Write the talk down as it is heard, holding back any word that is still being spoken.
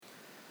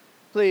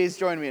Please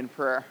join me in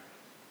prayer.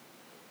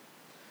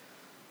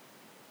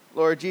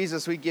 Lord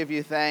Jesus, we give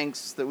you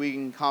thanks that we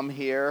can come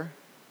here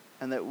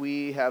and that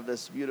we have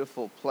this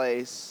beautiful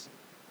place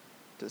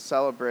to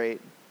celebrate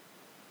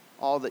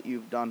all that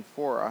you've done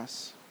for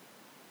us.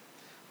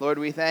 Lord,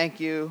 we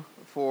thank you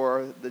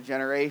for the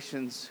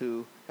generations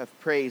who have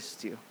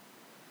praised you.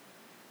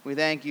 We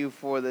thank you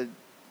for the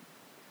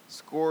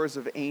scores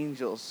of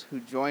angels who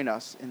join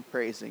us in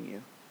praising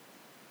you.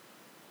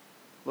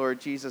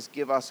 Lord Jesus,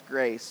 give us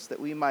grace that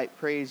we might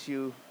praise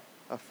you,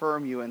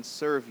 affirm you, and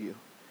serve you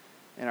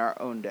in our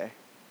own day.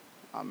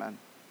 Amen.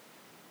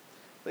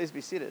 Please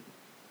be seated.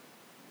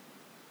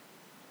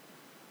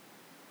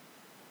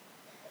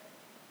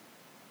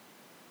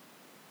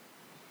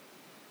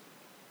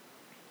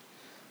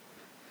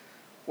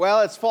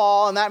 Well, it's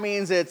fall, and that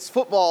means it's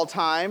football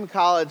time,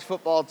 college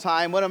football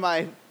time. One of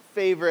my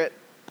favorite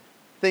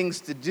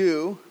things to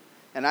do,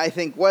 and I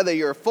think whether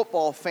you're a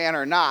football fan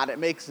or not, it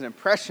makes an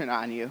impression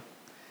on you,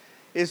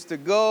 is to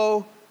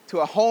go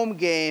to a home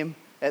game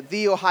at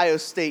The Ohio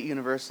State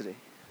University.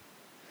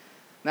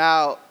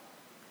 Now,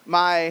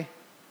 my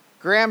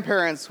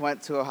grandparents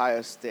went to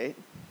Ohio State.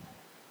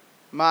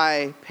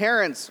 My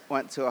parents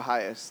went to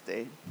Ohio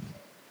State.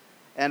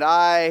 And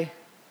I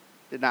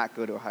did not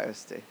go to Ohio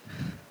State.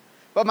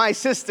 But my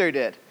sister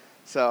did.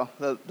 So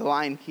the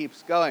line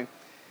keeps going.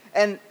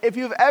 And if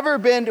you've ever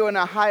been to an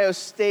Ohio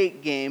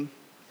State game,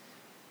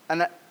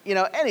 and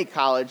any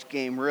college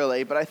game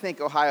really, but I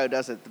think Ohio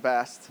does it the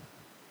best,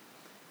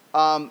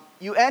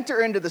 you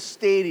enter into the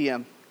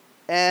stadium,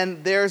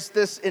 and there's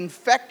this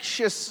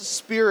infectious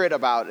spirit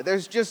about it.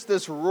 There's just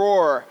this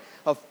roar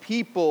of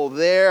people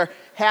there,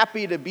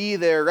 happy to be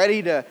there,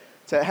 ready to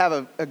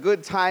have a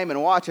good time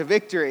and watch a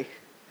victory,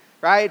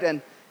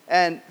 right?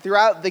 And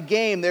throughout the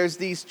game, there's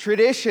these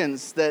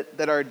traditions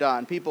that are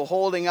done. People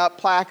holding up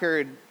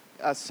placard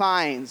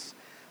signs.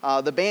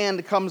 The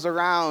band comes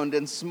around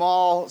in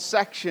small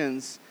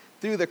sections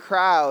through the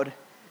crowd,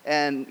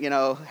 and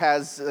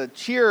has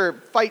cheer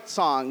fight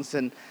songs,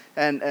 and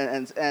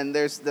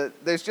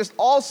there's just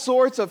all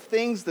sorts of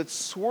things that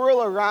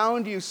swirl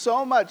around you,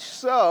 so much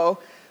so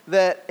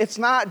that it's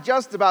not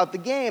just about the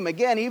game.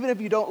 Again, even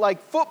if you don't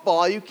like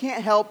football, you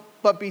can't help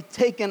but be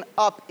taken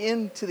up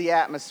into the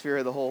atmosphere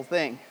of the whole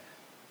thing.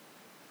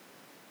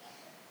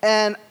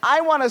 And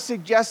I want to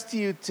suggest to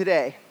you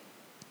today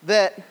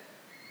that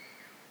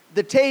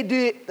the Te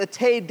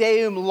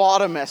Deum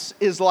Laudamus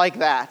is like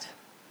that,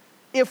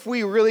 if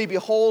we really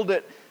behold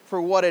it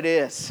for what it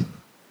is.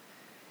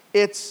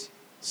 It's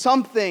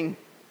something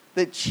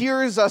that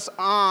cheers us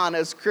on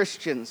as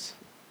Christians.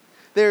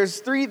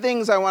 There's three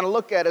things I want to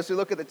look at as we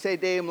look at the Te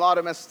Deum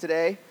Laudamus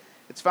today.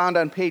 It's found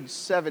on page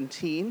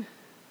 17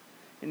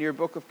 in your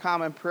Book of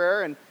Common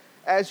Prayer. And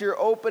as you're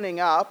opening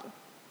up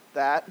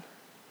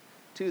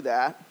to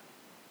that,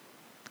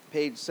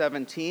 page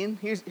 17,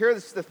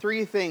 here's the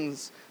three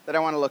things that I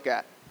want to look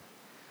at.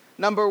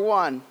 Number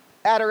one,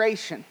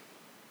 adoration.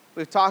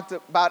 We've talked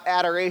about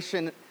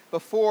adoration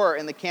before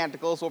in the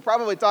Canticles. We'll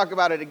probably talk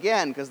about it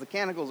again because the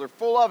Canticles are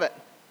full of it.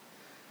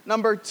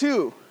 Number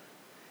two,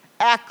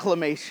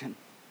 acclamation,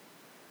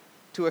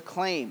 to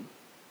acclaim.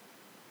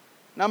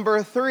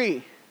 Number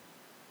three,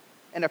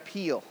 an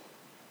appeal.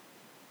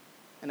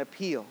 An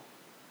appeal.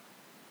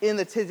 In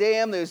the Te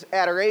Deum, there's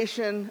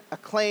adoration,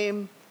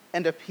 acclaim,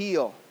 and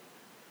appeal.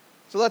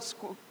 So let's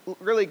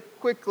really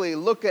quickly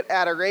look at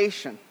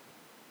adoration.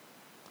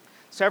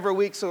 Several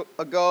weeks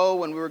ago,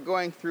 when we were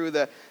going through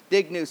the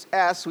Dignus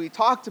Es, we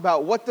talked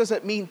about what does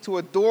it mean to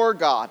adore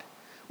God?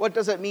 What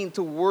does it mean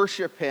to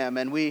worship him?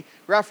 And we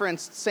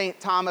referenced St.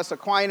 Thomas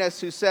Aquinas,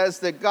 who says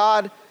that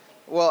God,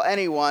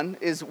 anyone,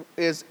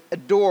 is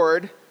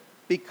adored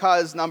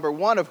because, number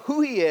one, of who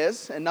he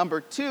is, and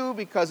number two,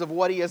 because of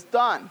what he has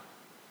done.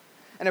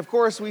 And of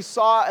course, we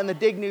saw in the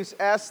Dignus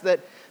Es that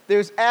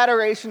there's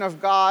adoration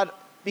of God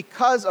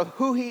because of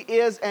who he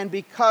is and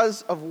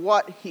because of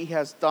what he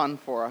has done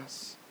for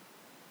us.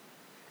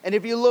 And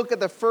if you look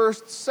at the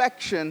first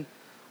section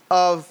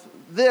of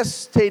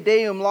this Te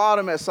Deum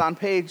Laudamus on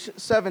page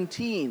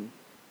 17,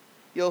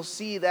 you'll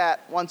see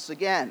that once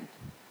again.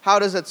 How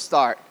does it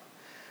start?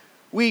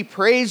 We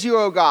praise you,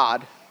 O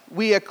God.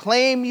 We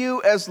acclaim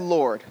you as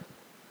Lord.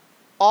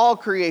 All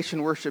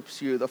creation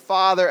worships you, the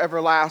Father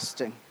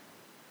everlasting.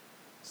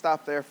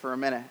 Stop there for a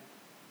minute.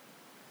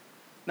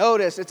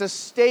 Notice, it's a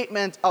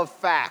statement of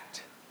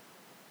fact.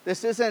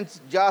 This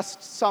isn't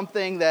just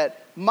something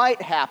that might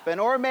happen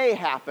or may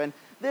happen.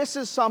 This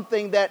is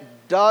something that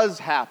does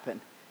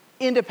happen,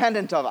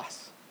 independent of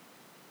us,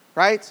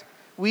 right?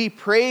 We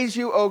praise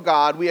you, O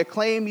God. We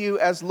acclaim you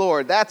as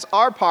Lord. That's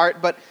our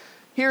part, but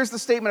here's the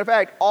statement of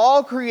fact.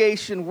 All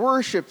creation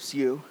worships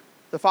you,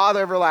 the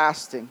Father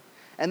everlasting.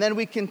 And then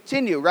we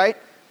continue, right?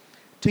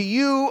 To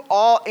you,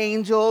 all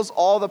angels,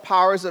 all the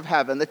powers of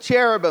heaven, the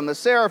cherubim, the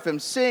seraphim,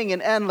 sing in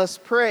endless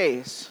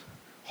praise.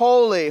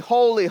 Holy,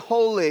 holy,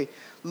 holy,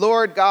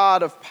 Lord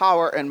God of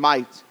power and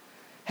might.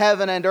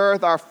 Heaven and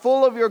earth are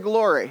full of your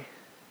glory.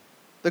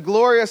 The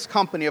glorious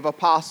company of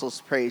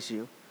apostles praise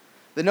you.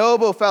 The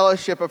noble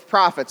fellowship of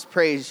prophets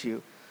praise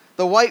you.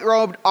 The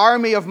white-robed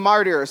army of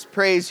martyrs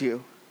praise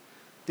you.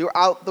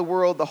 Throughout the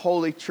world, the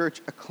Holy Church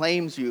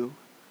acclaims you.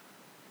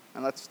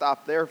 And let's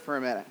stop there for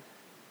a minute.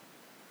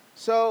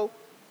 So,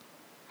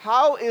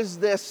 how is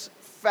this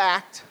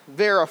fact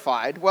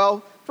verified?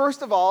 Well,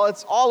 first of all,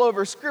 it's all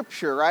over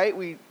Scripture, right?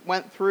 We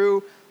went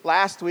through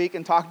last week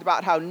and talked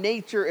about how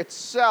nature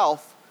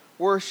itself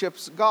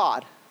worships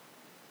God.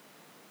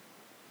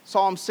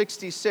 Psalm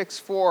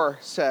 66:4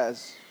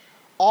 says,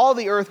 "All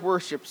the earth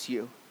worships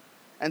you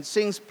and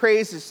sings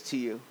praises to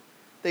you.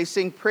 They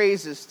sing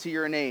praises to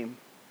your name."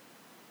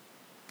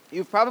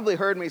 You've probably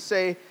heard me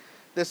say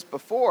this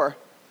before,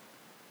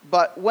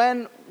 but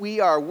when we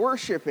are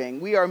worshiping,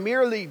 we are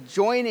merely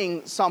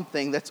joining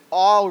something that's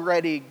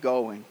already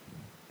going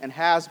and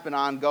has been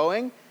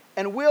ongoing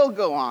and will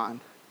go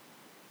on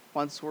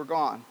once we're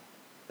gone,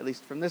 at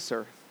least from this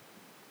earth.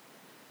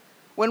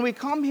 When we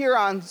come here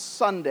on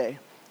Sunday,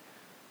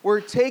 we're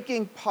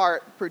taking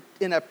part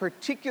in a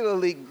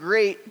particularly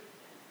great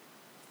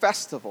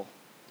festival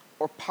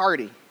or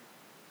party.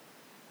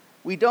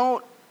 We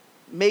don't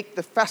make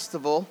the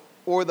festival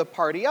or the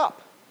party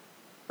up,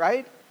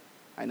 right?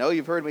 I know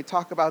you've heard me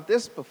talk about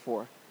this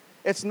before.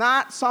 It's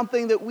not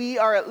something that we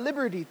are at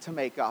liberty to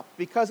make up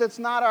because it's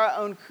not our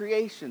own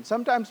creation.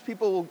 Sometimes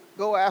people will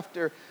go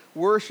after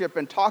worship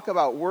and talk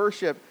about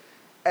worship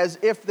as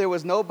if there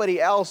was nobody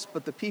else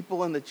but the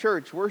people in the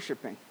church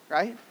worshiping,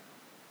 right?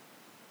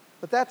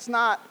 But that's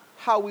not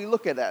how we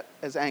look at it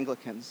as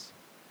Anglicans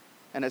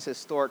and as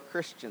historic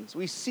Christians.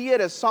 We see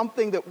it as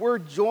something that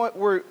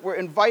we're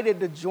invited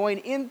to join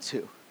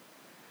into,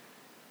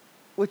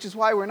 which is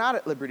why we're not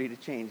at liberty to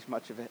change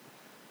much of it.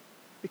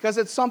 Because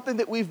it's something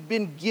that we've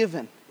been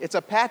given. It's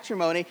a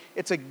patrimony.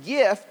 It's a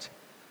gift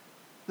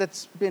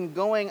that's been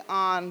going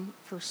on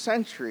for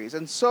centuries.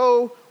 And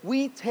so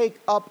we take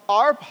up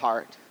our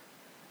part.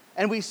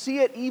 And we see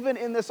it even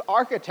in this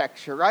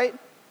architecture, right?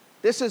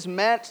 This is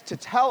meant to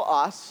tell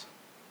us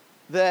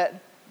that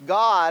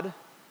God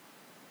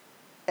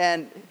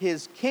and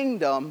his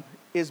kingdom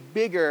is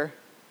bigger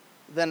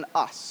than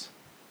us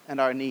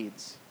and our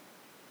needs,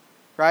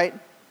 right?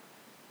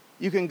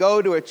 You can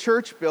go to a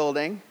church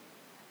building,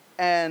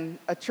 and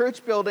a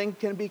church building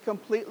can be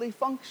completely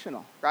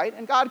functional, right?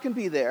 And God can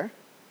be there,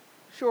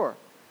 sure.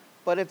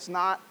 But it's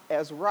not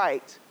as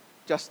right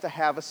just to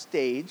have a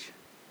stage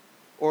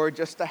or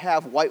just to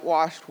have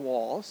whitewashed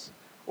walls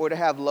or to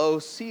have low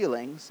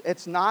ceilings.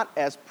 It's not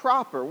as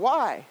proper.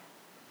 Why?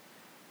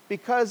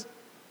 Because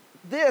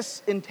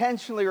this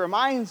intentionally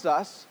reminds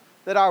us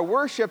that our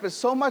worship is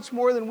so much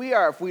more than we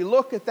are. If we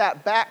look at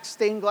that back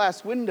stained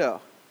glass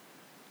window,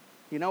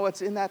 you know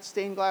what's in that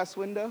stained glass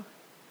window?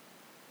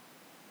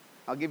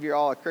 I'll give you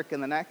all a crick in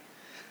the neck.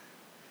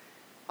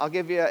 I'll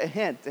give you a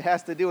hint. It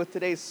has to do with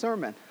today's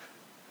sermon.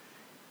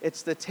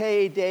 It's the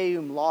Te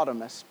Deum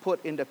Laudamus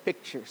put into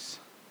pictures.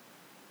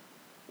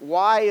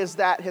 Why is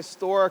that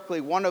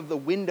historically one of the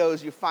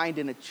windows you find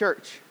in a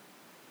church?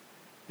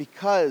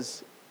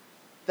 Because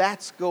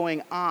that's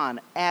going on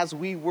as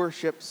we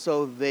worship,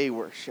 so they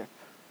worship.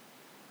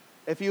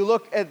 If you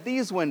look at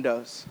these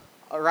windows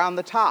around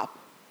the top,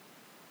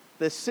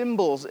 the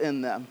symbols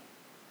in them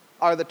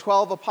are the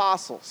 12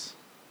 apostles,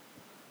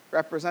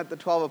 represent the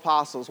 12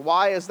 apostles.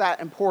 Why is that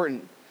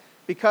important?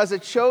 Because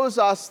it shows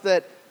us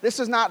that this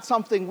is not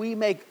something we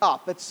make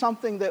up. It's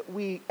something that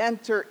we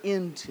enter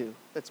into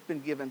that's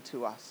been given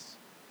to us.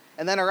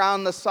 And then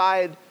around the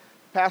side,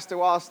 Pastor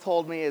Wallace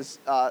told me is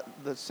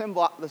the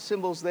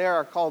symbols there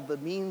are called the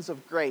means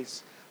of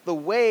grace, the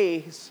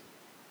ways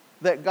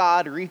that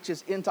God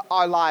reaches into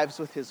our lives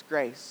with his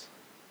grace.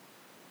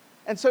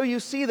 And so you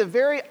see the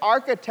very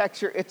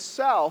architecture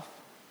itself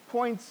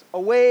points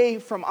away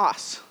from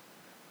us.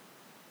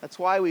 That's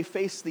why we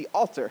face the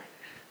altar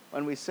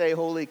when we say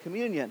Holy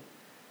Communion.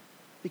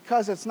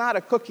 Because it's not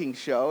a cooking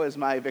show, as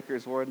my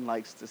vicar's warden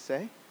likes to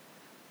say.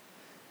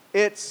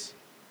 It's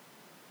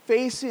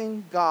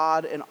facing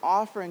God and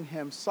offering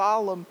him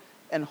solemn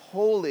and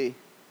holy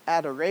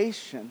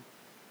adoration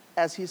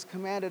as he's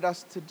commanded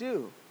us to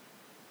do.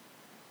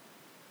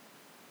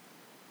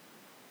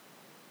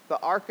 The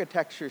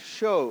architecture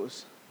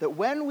shows that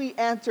when we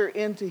enter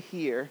into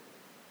here,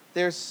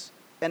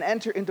 and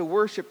enter into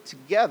worship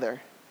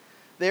together,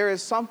 there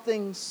is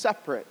something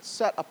separate,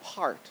 set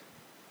apart,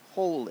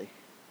 holy.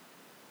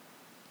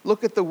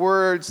 Look at the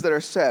words that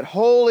are said.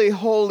 Holy,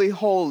 holy,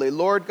 holy,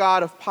 Lord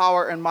God of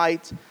power and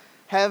might,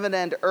 heaven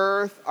and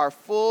earth are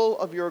full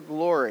of your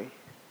glory.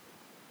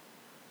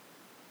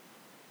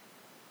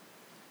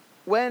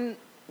 When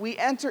we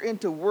enter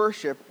into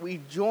worship, we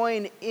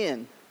join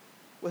in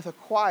with a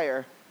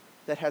choir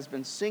that has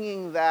been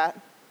singing that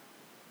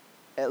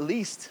at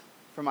least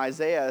from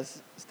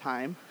Isaiah's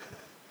time.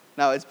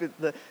 No,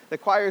 the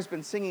choir's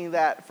been singing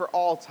that for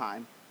all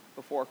time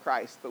before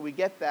Christ. But we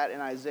get that in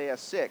Isaiah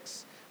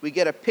 6. We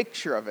get a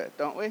picture of it,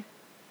 don't we?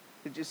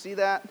 Did you see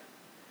that?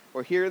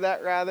 Or hear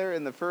that, rather,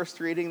 in the first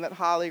reading that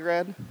Holly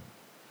read?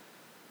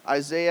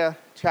 Isaiah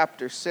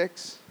chapter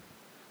 6.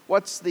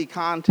 What's the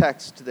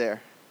context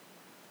there?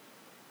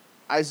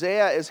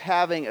 Isaiah is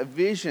having a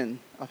vision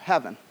of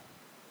heaven.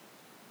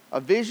 a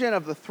vision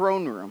of the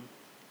throne room.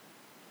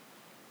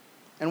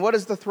 And what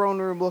does the throne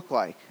room look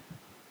like?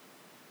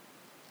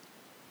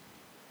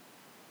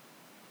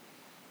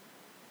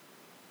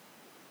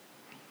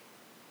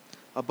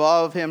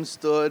 Above him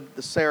stood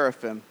the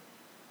seraphim.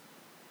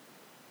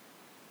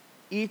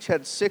 Each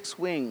had 6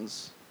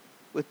 wings.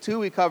 With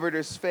 2 he covered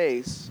his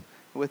face,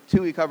 and with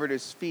 2 he covered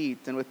his feet,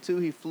 and with 2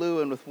 he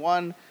flew, and with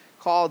 1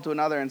 called to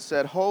another and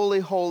said, Holy,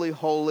 holy,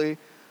 holy,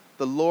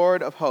 the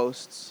Lord of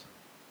hosts.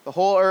 The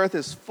whole earth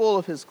is full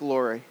of his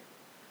glory.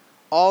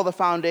 All the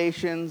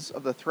foundations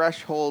of the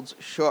thresholds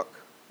shook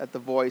at the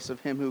voice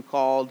of him who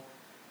called,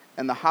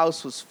 and the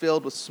house was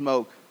filled with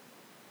smoke.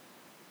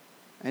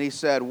 And he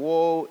said,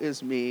 Woe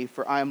is me,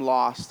 for I am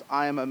lost.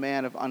 I am a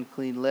man of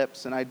unclean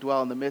lips, and I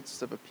dwell in the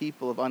midst of a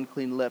people of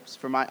unclean lips.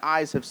 For my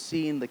eyes have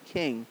seen the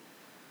King,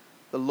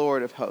 the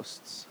Lord of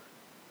hosts.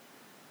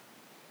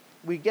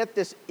 We get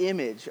this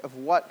image of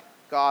what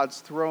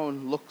God's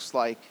throne looks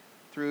like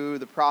through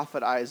the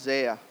prophet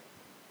Isaiah.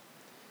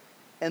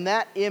 And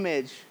that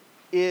image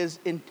is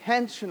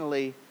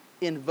intentionally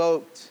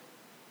invoked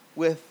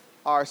with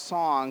our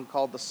song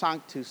called the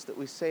Sanctus that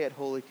we say at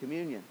Holy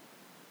Communion.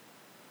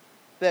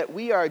 That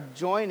we are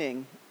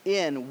joining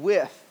in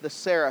with the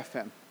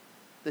seraphim,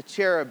 the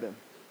cherubim,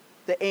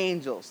 the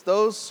angels,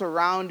 those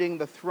surrounding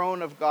the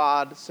throne of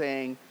God,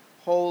 saying,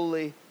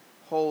 Holy,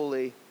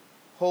 holy,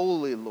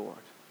 holy Lord.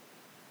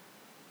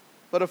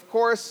 But of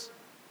course,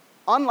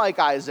 unlike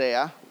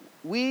Isaiah,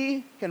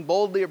 we can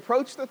boldly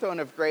approach the throne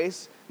of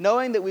grace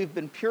knowing that we've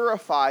been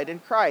purified in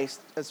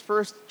Christ. As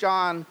 1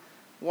 John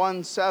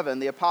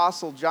 1:7, the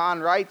Apostle John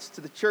writes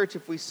to the church,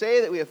 if we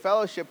say that we have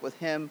fellowship with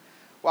him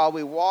while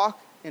we walk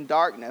in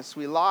darkness,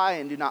 we lie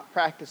and do not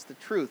practice the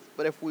truth.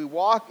 But if we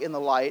walk in the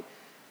light,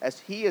 as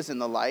he is in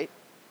the light,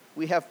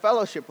 we have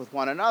fellowship with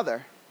one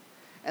another.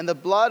 And the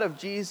blood of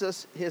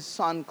Jesus, his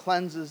Son,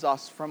 cleanses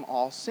us from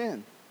all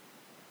sin.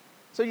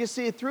 So you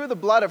see, through the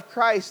blood of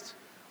Christ,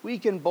 we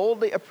can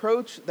boldly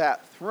approach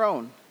that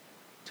throne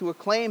to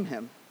acclaim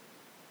him,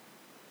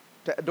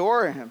 to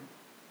adore him,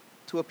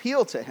 to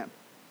appeal to him.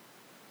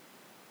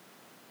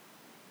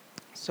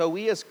 So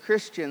we as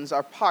Christians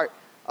are part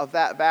of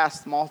that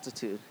vast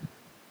multitude.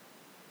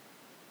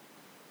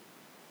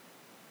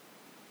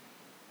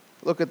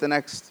 Look at the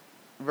next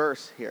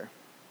verse here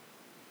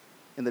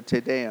in the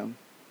Te Deum.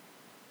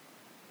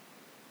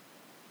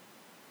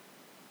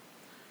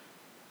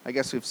 I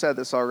guess we've said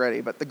this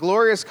already, but the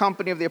glorious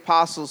company of the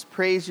apostles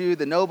praise you,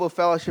 the noble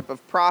fellowship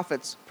of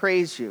prophets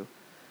praise you,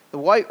 the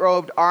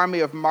white-robed army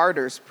of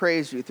martyrs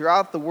praise you.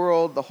 Throughout the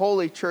world, the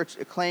holy church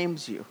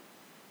acclaims you.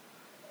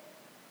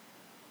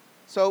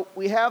 So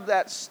we have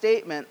that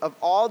statement of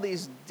all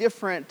these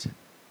different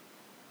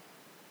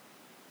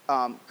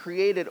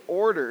created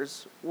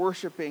orders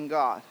worshiping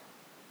God.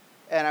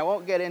 And I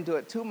won't get into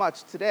it too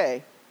much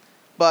today,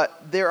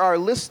 but there are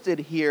listed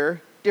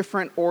here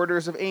different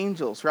orders of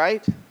angels,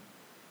 right?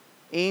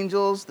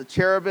 Angels, the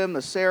cherubim,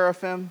 the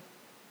seraphim.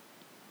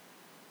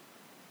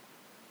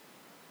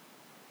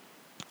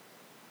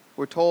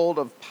 We're told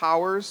of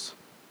powers.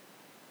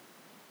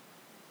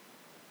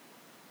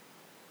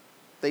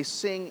 They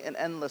sing an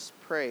endless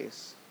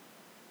praise.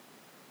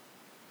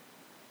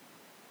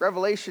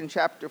 Revelation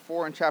chapter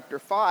 4 and chapter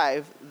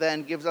 5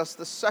 then gives us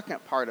the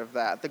second part of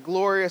that, the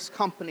glorious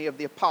company of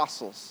the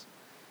apostles.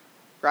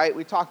 Right?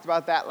 We talked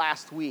about that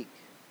last week,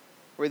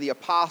 where the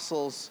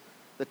apostles,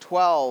 the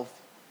 12,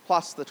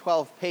 plus the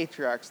 12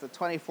 patriarchs, the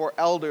 24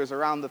 elders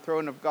around the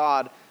throne of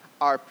God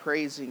are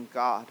praising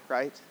God,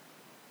 right?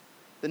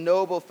 The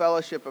noble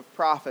fellowship of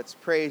prophets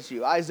praise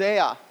you.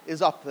 Isaiah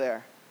is up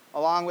there,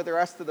 along with the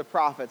rest of the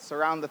prophets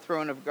around the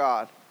throne of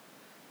God.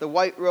 The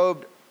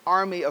white-robed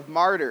army of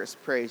martyrs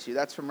praise you.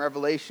 That's from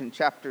Revelation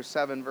chapter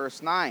 7,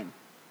 verse 9.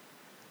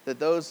 That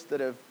those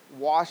that have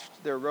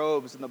washed their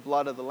robes in the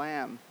blood of the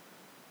Lamb,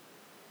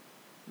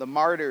 the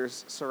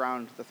martyrs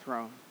surround the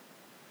throne.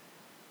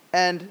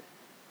 And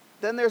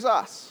then there's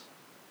us.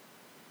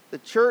 The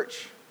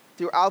church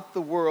throughout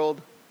the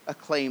world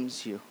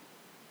acclaims you.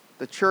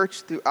 The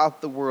church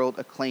throughout the world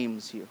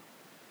acclaims you.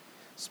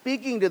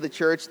 Speaking to the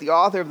church, the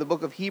author of the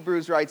book of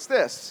Hebrews writes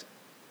this,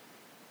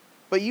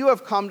 But you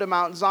have come to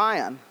Mount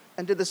Zion,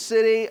 and to the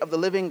city of the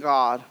living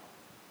God,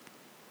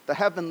 the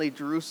heavenly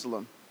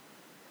Jerusalem,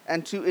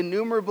 and to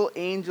innumerable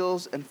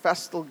angels and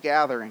festal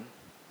gathering,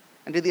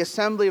 and to the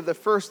assembly of the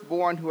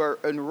firstborn who are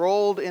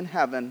enrolled in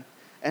heaven,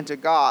 and to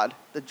God,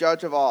 the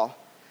judge of all,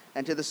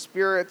 and to the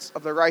spirits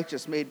of the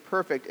righteous made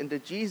perfect, and to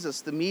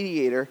Jesus, the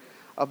mediator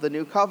of the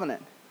new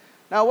covenant.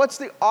 Now, what's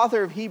the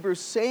author of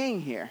Hebrews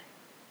saying here?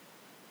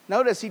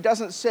 Notice he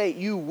doesn't say,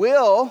 you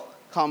will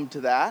come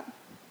to that,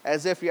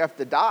 as if you have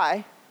to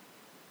die.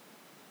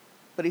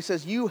 But he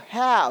says, you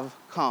have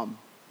come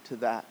to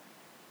that.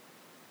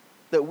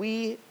 That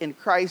we in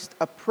Christ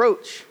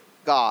approach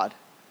God.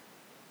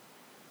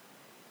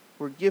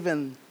 We're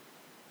given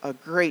a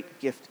great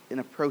gift in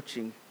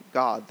approaching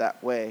God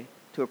that way,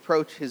 to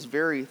approach his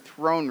very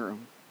throne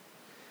room.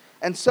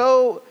 And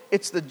so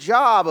it's the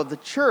job of the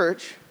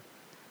church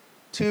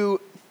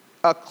to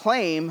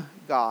acclaim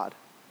God,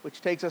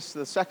 which takes us to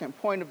the second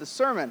point of the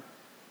sermon,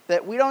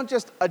 that we don't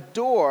just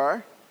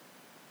adore,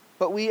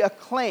 but we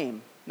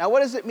acclaim. Now,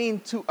 what does it mean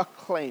to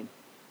acclaim?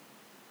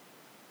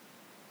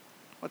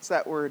 What's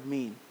that word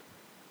mean?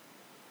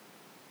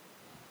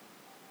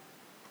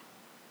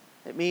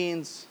 It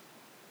means,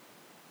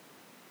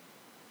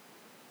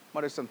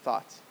 what are some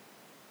thoughts?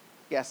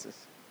 Guesses?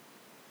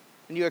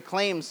 When you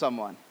acclaim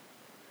someone.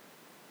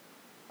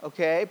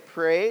 Okay,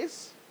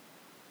 praise.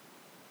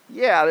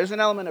 Yeah, there's an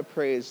element of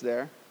praise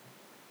there.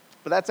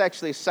 But that's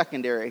actually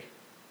secondary.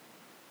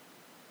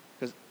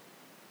 Because,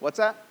 what's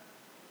that?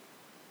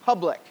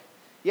 Public.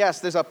 Yes,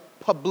 there's a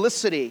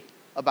publicity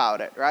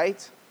about it,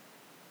 right?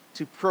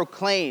 To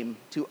proclaim,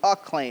 to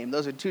acclaim.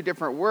 Those are two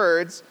different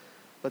words,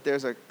 but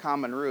there's a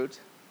common root.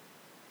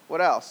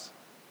 What else?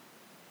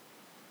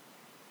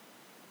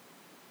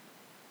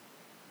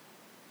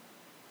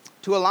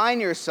 To align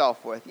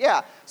yourself with.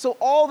 Yeah, so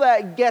all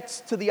that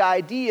gets to the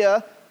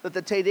idea that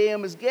the Te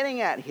Deum is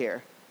getting at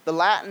here. The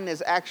Latin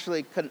is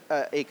actually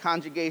a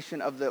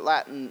conjugation of the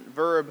Latin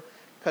verb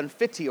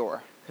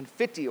confiteor,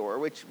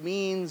 which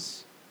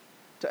means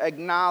to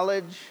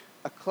acknowledge,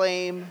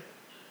 acclaim,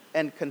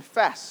 and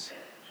confess.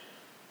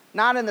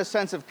 Not in the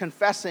sense of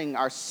confessing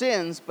our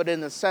sins, but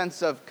in the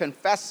sense of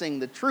confessing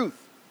the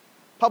truth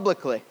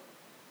publicly,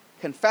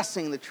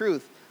 confessing the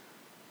truth.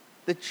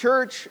 The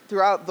church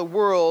throughout the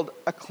world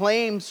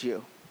acclaims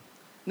you.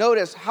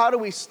 Notice, how do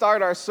we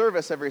start our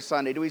service every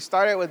Sunday? Do we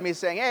start it with me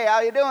saying, "Hey,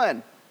 how you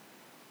doing?"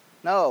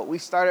 No, we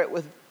start it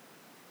with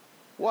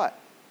what?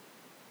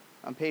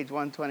 On page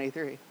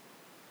 123.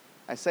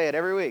 I say it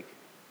every week.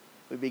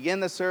 We begin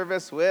the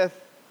service with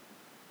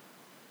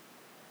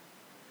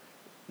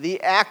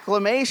the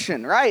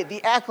acclamation, right?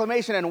 The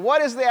acclamation. And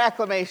what is the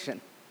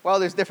acclamation? Well,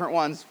 there's different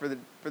ones for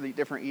the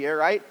different year,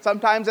 right?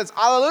 Sometimes it's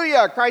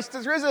Hallelujah, Christ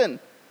is risen.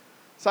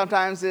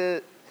 Sometimes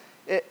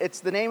it's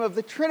the name of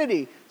the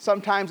Trinity.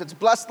 Sometimes it's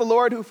bless the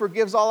Lord who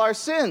forgives all our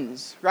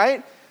sins,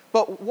 right?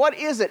 But what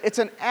is it? It's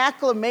an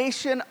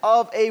acclamation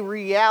of a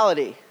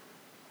reality.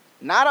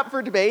 Not up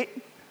for debate.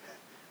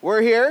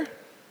 We're here.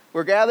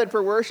 We're gathered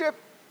for worship.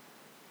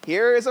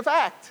 Here is a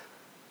fact.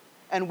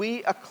 And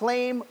we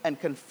acclaim and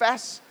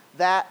confess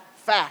that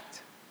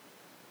fact.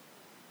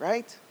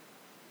 Right?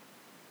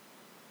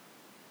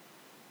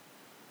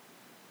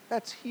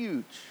 That's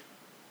huge.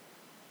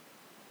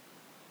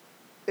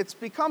 It's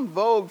become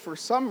vogue for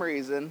some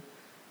reason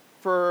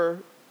for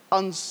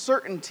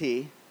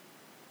uncertainty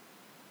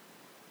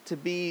to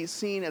be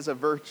seen as a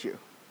virtue.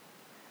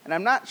 And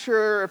I'm not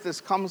sure if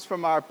this comes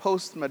from our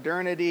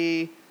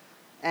postmodernity,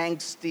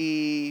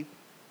 angsty,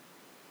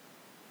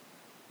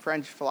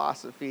 French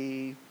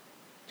philosophy,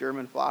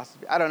 German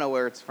philosophy. I don't know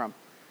where it's from.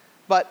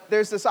 But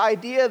there's this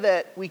idea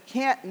that we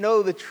can't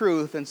know the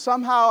truth, and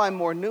somehow I'm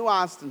more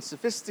nuanced and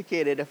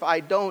sophisticated if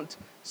I don't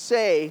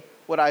say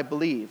what I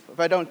believe, if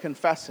I don't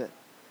confess it.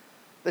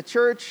 The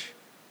church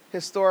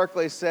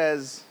historically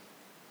says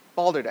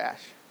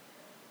balderdash.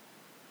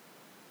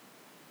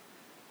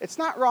 It's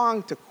not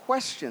wrong to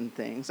question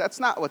things. That's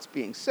not what's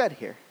being said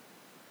here.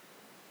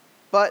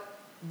 But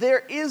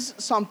there is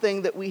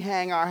something that we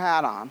hang our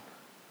hat on.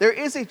 There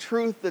is a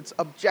truth that's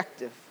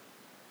objective,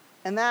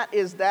 and that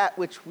is that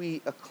which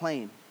we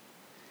acclaim.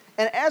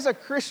 And as a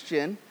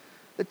Christian,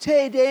 the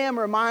Te Deum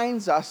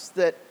reminds us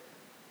that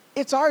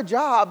it's our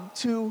job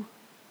to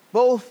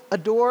both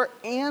adore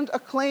and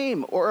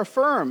acclaim or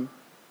affirm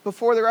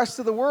before the rest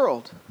of the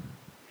world.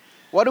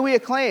 What do we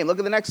acclaim? Look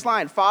at the next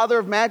line. Father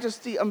of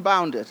majesty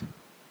unbounded,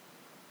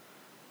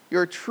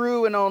 your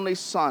true and only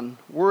Son,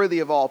 worthy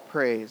of all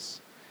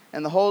praise,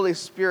 and the Holy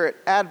Spirit,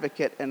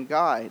 advocate and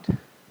guide.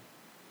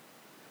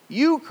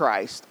 You,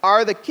 Christ,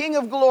 are the King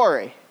of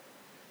glory,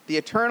 the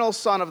eternal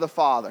Son of the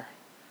Father.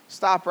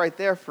 Stop right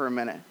there for a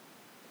minute.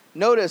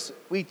 Notice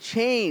we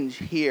change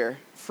here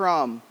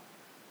from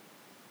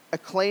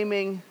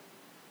acclaiming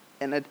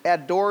and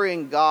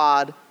adoring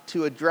God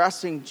to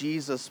addressing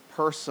Jesus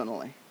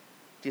personally.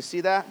 Do you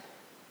see that?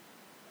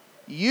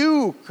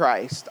 You,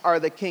 Christ, are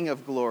the King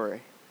of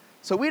glory.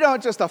 So we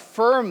don't just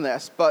affirm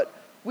this, but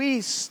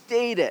we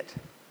state it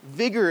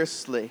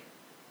vigorously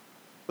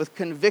with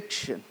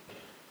conviction.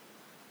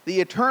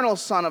 The eternal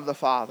Son of the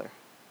Father.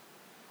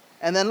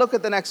 And then look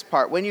at the next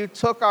part. When you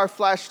took our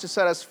flesh to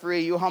set us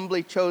free, you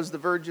humbly chose the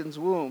virgin's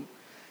womb.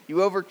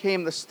 You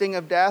overcame the sting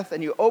of death,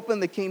 and you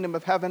opened the kingdom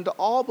of heaven to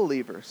all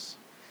believers.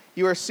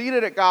 You are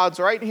seated at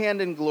God's right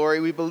hand in glory.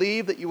 We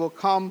believe that you will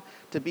come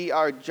to be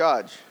our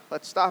judge.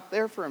 Let's stop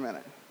there for a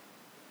minute.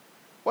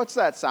 What's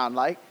that sound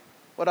like?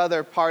 What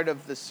other part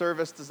of the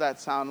service does that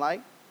sound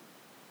like?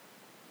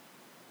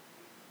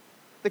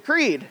 The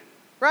creed,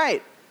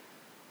 right.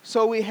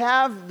 So we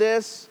have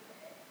this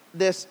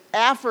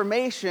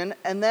affirmation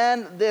and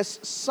then this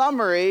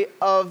summary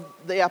of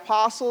the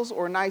Apostles'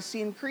 or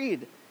Nicene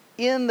Creed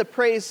in the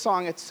praise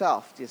song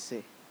itself, do you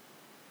see?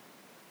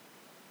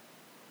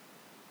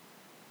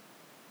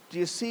 Do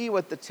you see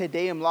what the Te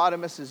Deum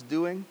Laudamus is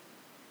doing?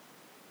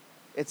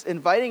 It's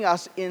inviting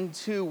us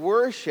into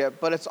worship,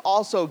 but it's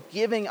also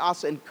giving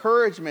us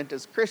encouragement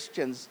as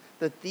Christians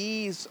that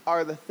these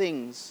are the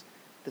things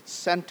that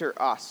center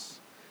us.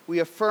 We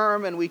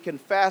affirm and we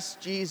confess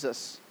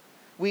Jesus.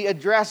 We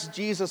address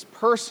Jesus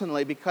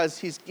personally because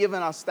he's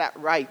given us that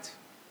right.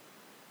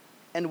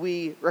 And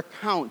we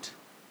recount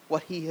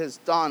what he has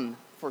done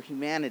for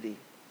humanity.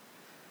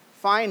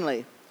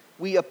 Finally,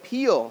 we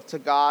appeal to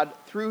God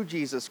through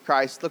Jesus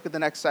Christ. Look at the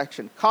next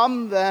section.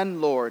 Come then,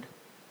 Lord,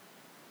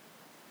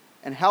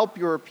 and help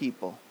your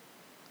people,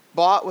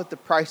 bought with the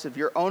price of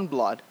your own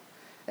blood,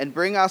 and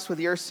bring us with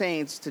your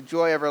saints to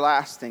joy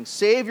everlasting.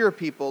 Save your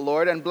people,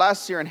 Lord, and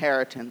bless your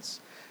inheritance.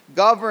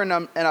 Govern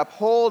them and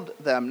uphold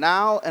them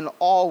now and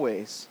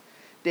always.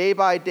 Day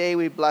by day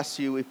we bless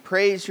you. We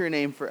praise your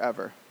name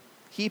forever.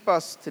 Keep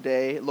us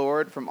today,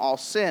 Lord, from all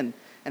sin,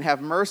 and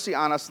have mercy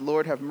on us,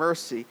 Lord, have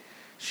mercy.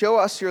 Show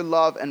us your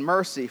love and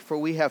mercy, for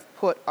we have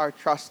put our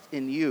trust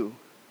in you.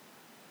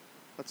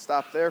 Let's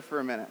stop there for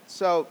a minute.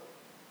 So,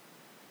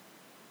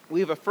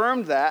 we've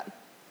affirmed that.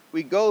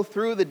 We go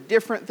through the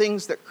different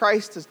things that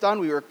Christ has done.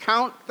 We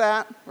recount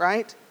that,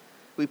 right?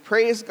 We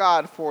praise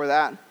God for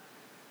that.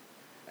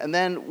 And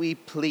then we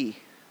plea.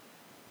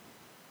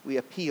 We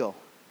appeal.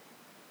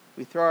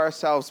 We throw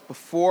ourselves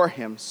before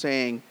him,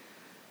 saying,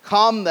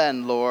 Come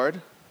then,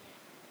 Lord.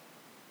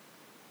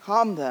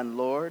 Come then,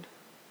 Lord.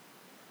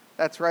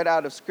 That's right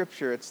out of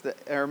Scripture. It's the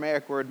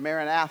Aramaic word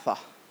Maranatha,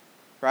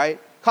 right?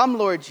 Come,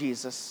 Lord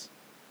Jesus.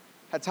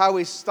 That's how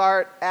we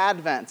start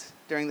Advent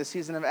during the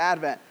season of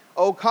Advent.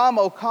 O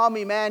come,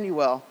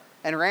 Emmanuel,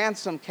 and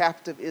ransom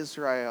captive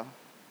Israel.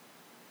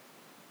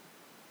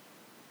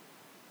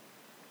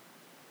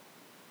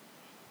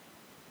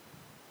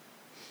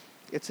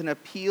 It's an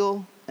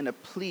appeal and a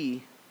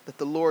plea that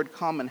the Lord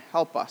come and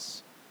help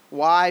us.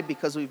 Why?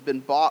 Because we've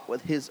been bought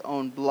with his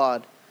own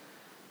blood,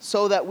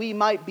 so that we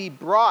might be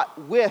brought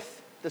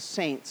with the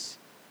saints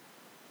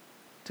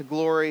to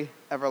glory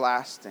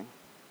everlasting.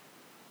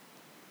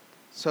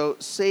 So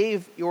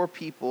save your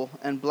people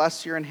and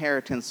bless your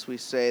inheritance, we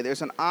say.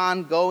 There's an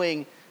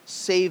ongoing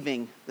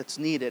saving that's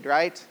needed,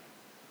 right?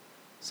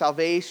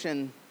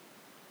 Salvation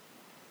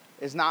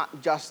is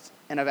not just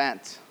an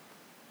event.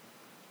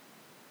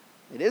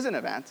 It is an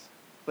event,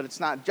 but it's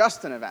not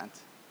just an event.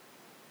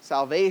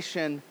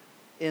 Salvation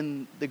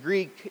in the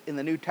Greek, in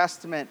the New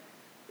Testament,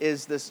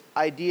 is this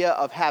idea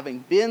of having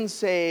been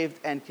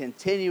saved and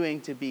continuing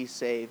to be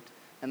saved.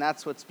 And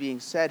that's what's being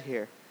said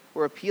here.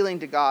 We're appealing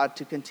to God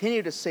to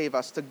continue to save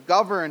us, to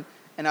govern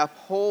and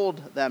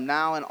uphold them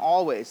now and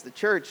always. The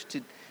church,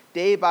 to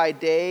day by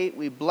day,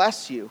 we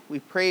bless you. We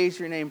praise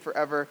your name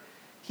forever.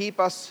 Keep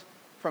us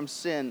from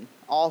sin,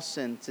 all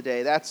sin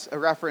today. That's a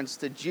reference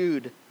to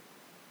Jude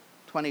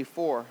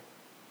 24,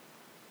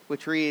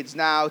 which reads,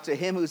 Now to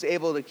him who's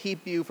able to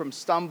keep you from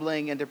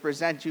stumbling and to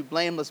present you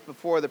blameless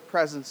before the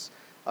presence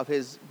of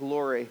his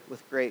glory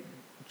with great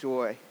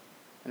joy.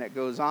 And it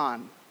goes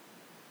on.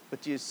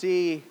 But you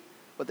see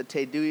what the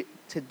Te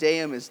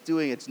Deum is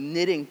doing. It's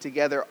knitting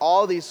together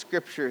all these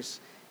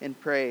scriptures in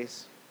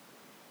praise.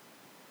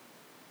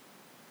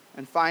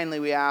 And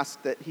finally, we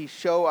ask that he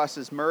show us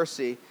his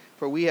mercy,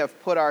 for we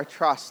have put our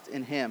trust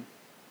in him.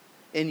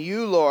 In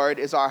you, Lord,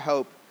 is our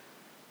hope.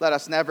 Let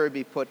us never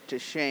be put to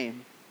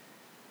shame.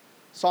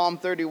 Psalm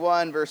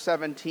 31, verse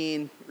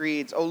 17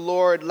 reads, O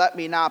Lord, let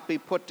me not be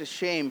put to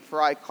shame,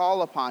 for I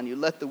call upon you.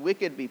 Let the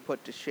wicked be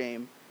put to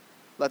shame.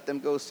 Let them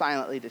go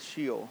silently to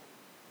Sheol.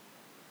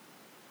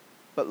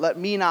 But let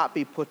me not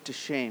be put to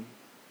shame.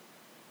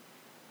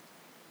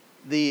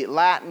 The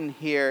Latin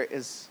here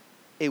is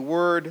a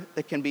word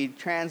that can be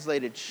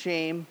translated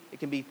shame. It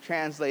can be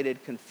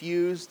translated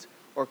confused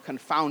or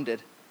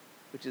confounded,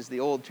 which is the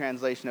old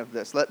translation of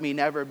this. Let me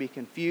never be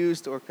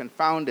confused or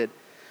confounded.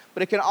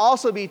 But it can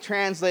also be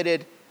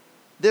translated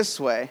this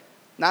way,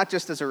 not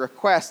just as a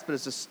request, but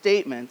as a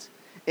statement.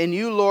 In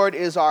you, Lord,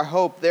 is our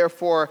hope.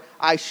 Therefore,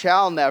 I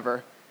shall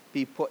never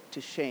be put to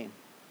shame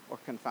or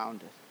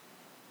confounded.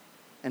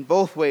 And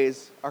both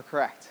ways are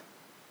correct.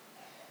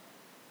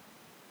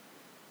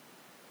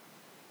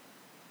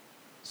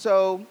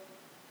 So,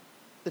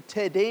 the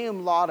Te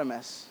Deum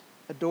Laudamus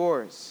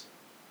adores,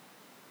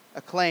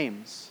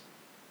 acclaims,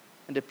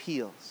 and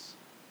appeals.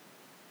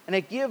 And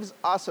it gives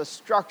us a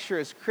structure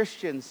as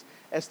Christians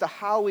as to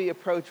how we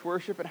approach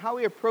worship and how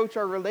we approach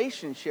our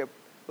relationship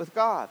with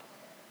God.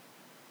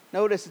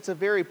 Notice it's a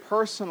very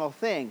personal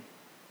thing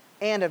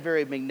and a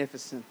very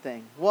magnificent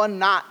thing. One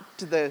not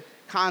to the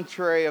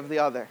contrary of the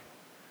other.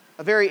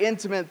 A very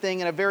intimate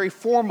thing and a very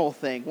formal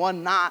thing.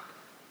 One not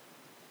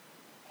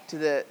to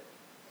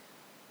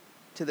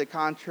the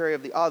contrary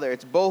of the other.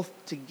 It's both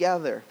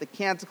together. The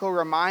canticle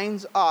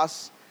reminds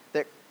us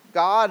that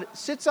God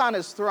sits on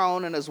his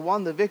throne and has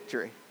won the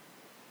victory.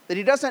 That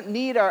he doesn't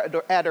need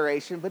our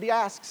adoration, but he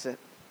asks it.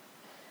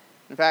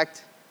 In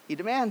fact, he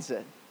demands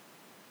it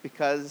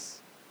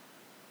because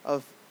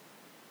of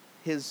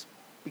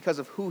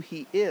who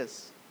he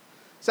is.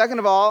 Second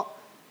of all,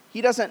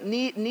 he doesn't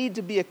need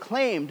to be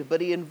acclaimed, but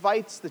he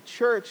invites the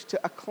church to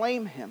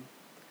acclaim him.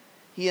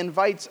 He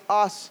invites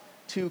us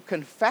to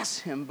confess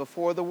him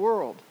before the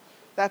world.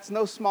 That's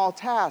no small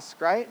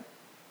task, right?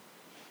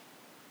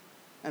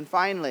 And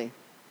finally,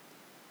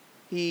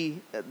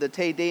 The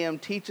Te Deum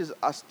teaches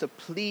us to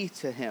plead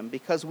to him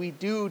because we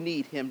do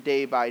need him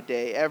day by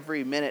day,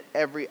 every minute,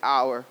 every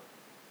hour.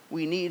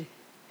 We need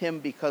him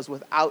because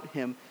without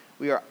him,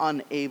 we are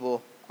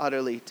unable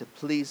utterly to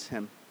please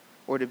him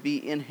or to be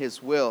in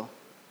his will.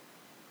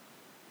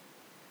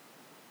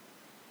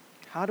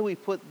 How do we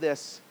put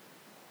this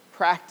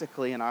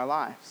practically in our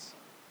lives?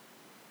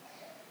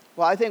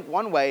 Well, I think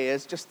one way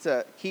is just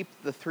to keep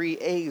the 3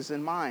 A's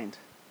in mind: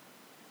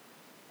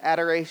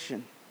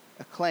 adoration,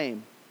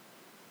 acclaim,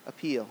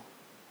 appeal.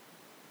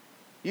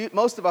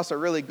 Most of us are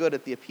really good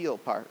at the appeal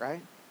part,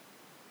 right?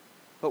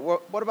 But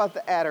what about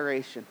the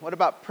adoration? What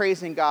about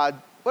praising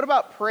God? What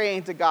about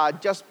praying to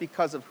God just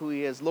because of who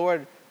he is?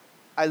 Lord,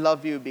 I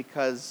love you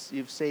because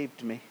you've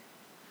saved me.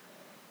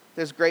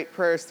 There's great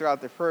prayers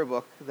throughout the prayer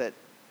book that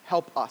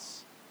help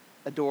us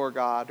adore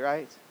God,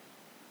 right?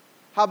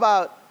 How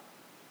about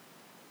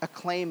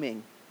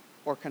acclaiming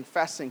or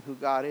confessing who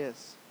God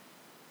is?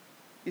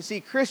 You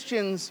see,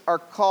 Christians are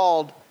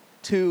called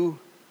to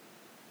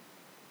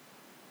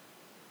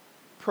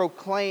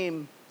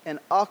proclaim and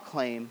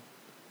acclaim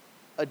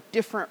a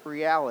different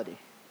reality.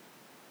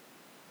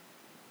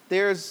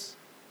 There's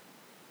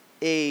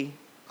a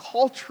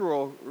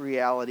cultural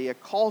reality, a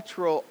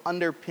cultural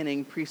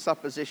underpinning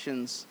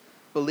presuppositions,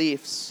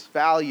 beliefs,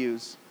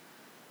 values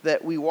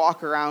that we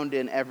walk around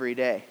in every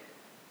day.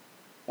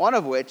 One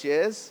of which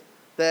is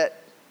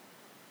that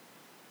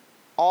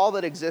all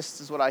that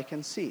exists is what I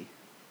can see.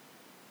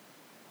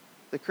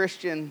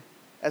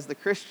 As the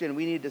Christian,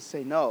 we need to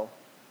say, no,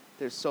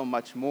 there's so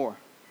much more.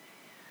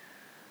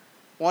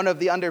 One of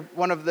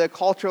the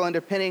cultural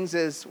underpinnings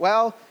is,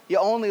 well, you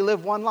only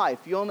live one life.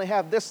 You only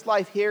have this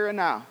life here and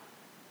now.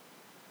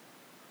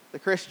 The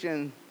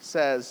Christian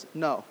says,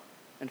 no.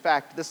 In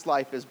fact, this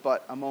life is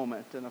but a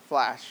moment and a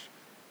flash.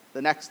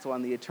 The next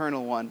one, the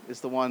eternal one,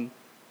 is the one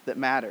that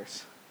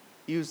matters.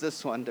 Use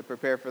this one to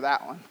prepare for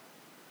that one.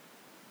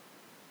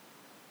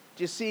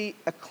 Do you see,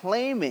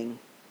 acclaiming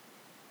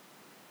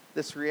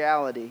this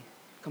reality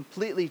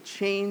completely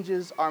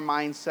changes our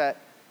mindset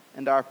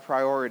and our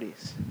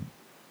priorities.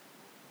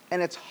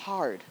 And it's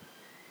hard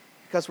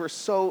because we're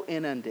so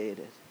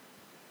inundated.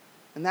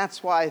 And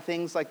that's why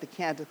things like the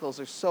canticles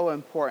are so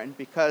important,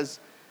 because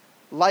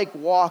like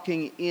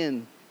walking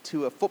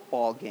into a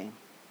football game,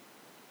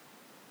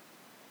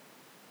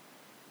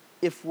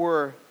 if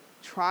we're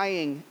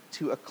trying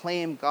to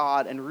acclaim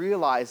God and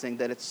realizing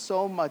that it's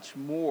so much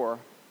more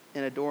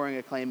in adoring,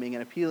 acclaiming,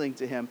 and appealing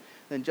to him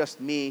than just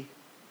me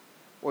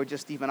or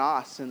just even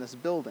us in this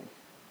building,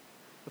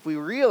 if we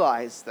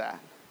realize that,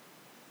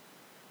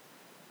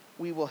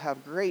 we will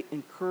have great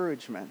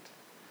encouragement,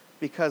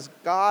 because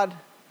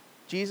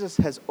Jesus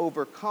has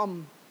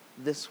overcome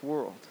this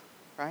world,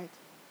 right?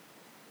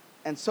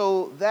 And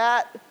so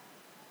that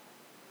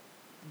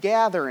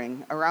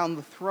gathering around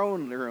the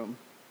throne room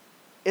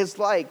is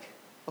like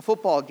a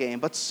football game,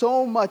 but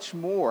so much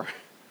more.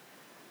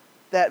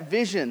 That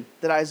vision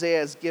that Isaiah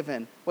has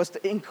given was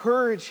to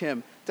encourage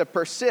him to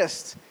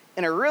persist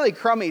in a really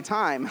crummy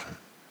time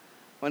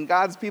when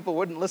God's people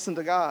wouldn't listen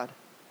to God.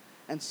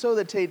 And so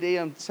the Te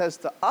Deum says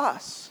to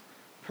us,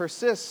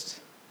 persist,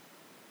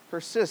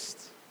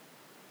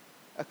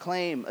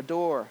 acclaim,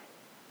 adore,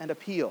 and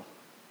appeal.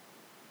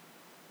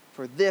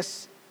 For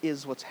this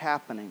is what's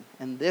happening,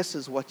 and this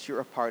is what you're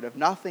a part of,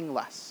 nothing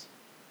less.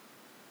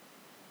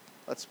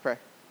 Let's pray.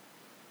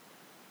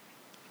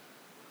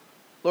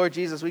 Lord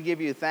Jesus, we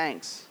give you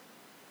thanks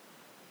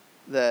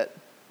that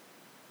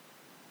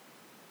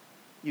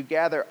you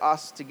gather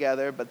us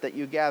together, but that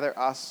you gather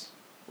us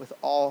with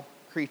all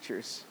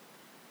creatures,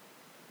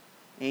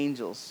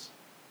 angels,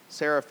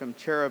 seraphim,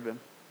 cherubim,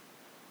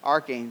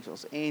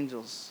 archangels,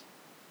 angels,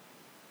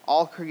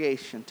 all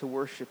creation to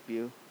worship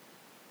you.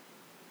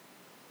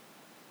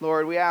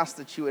 Lord, we ask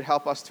that you would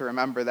help us to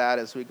remember that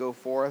as we go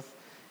forth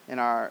in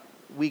our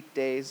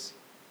weekdays,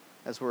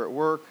 as we're at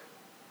work,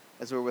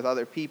 as we're with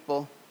other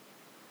people,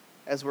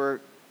 as we're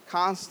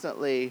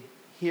constantly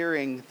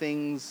hearing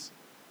things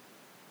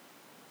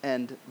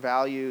and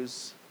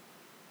values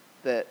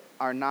that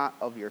are not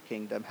of your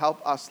kingdom.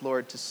 Help us,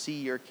 Lord, to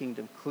see your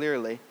kingdom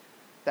clearly,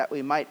 that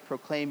we might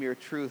proclaim your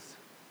truth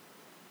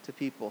to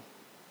people.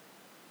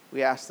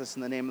 We ask this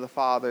in the name of the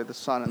Father, the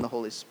Son, and the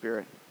Holy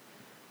Spirit.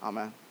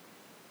 Amen.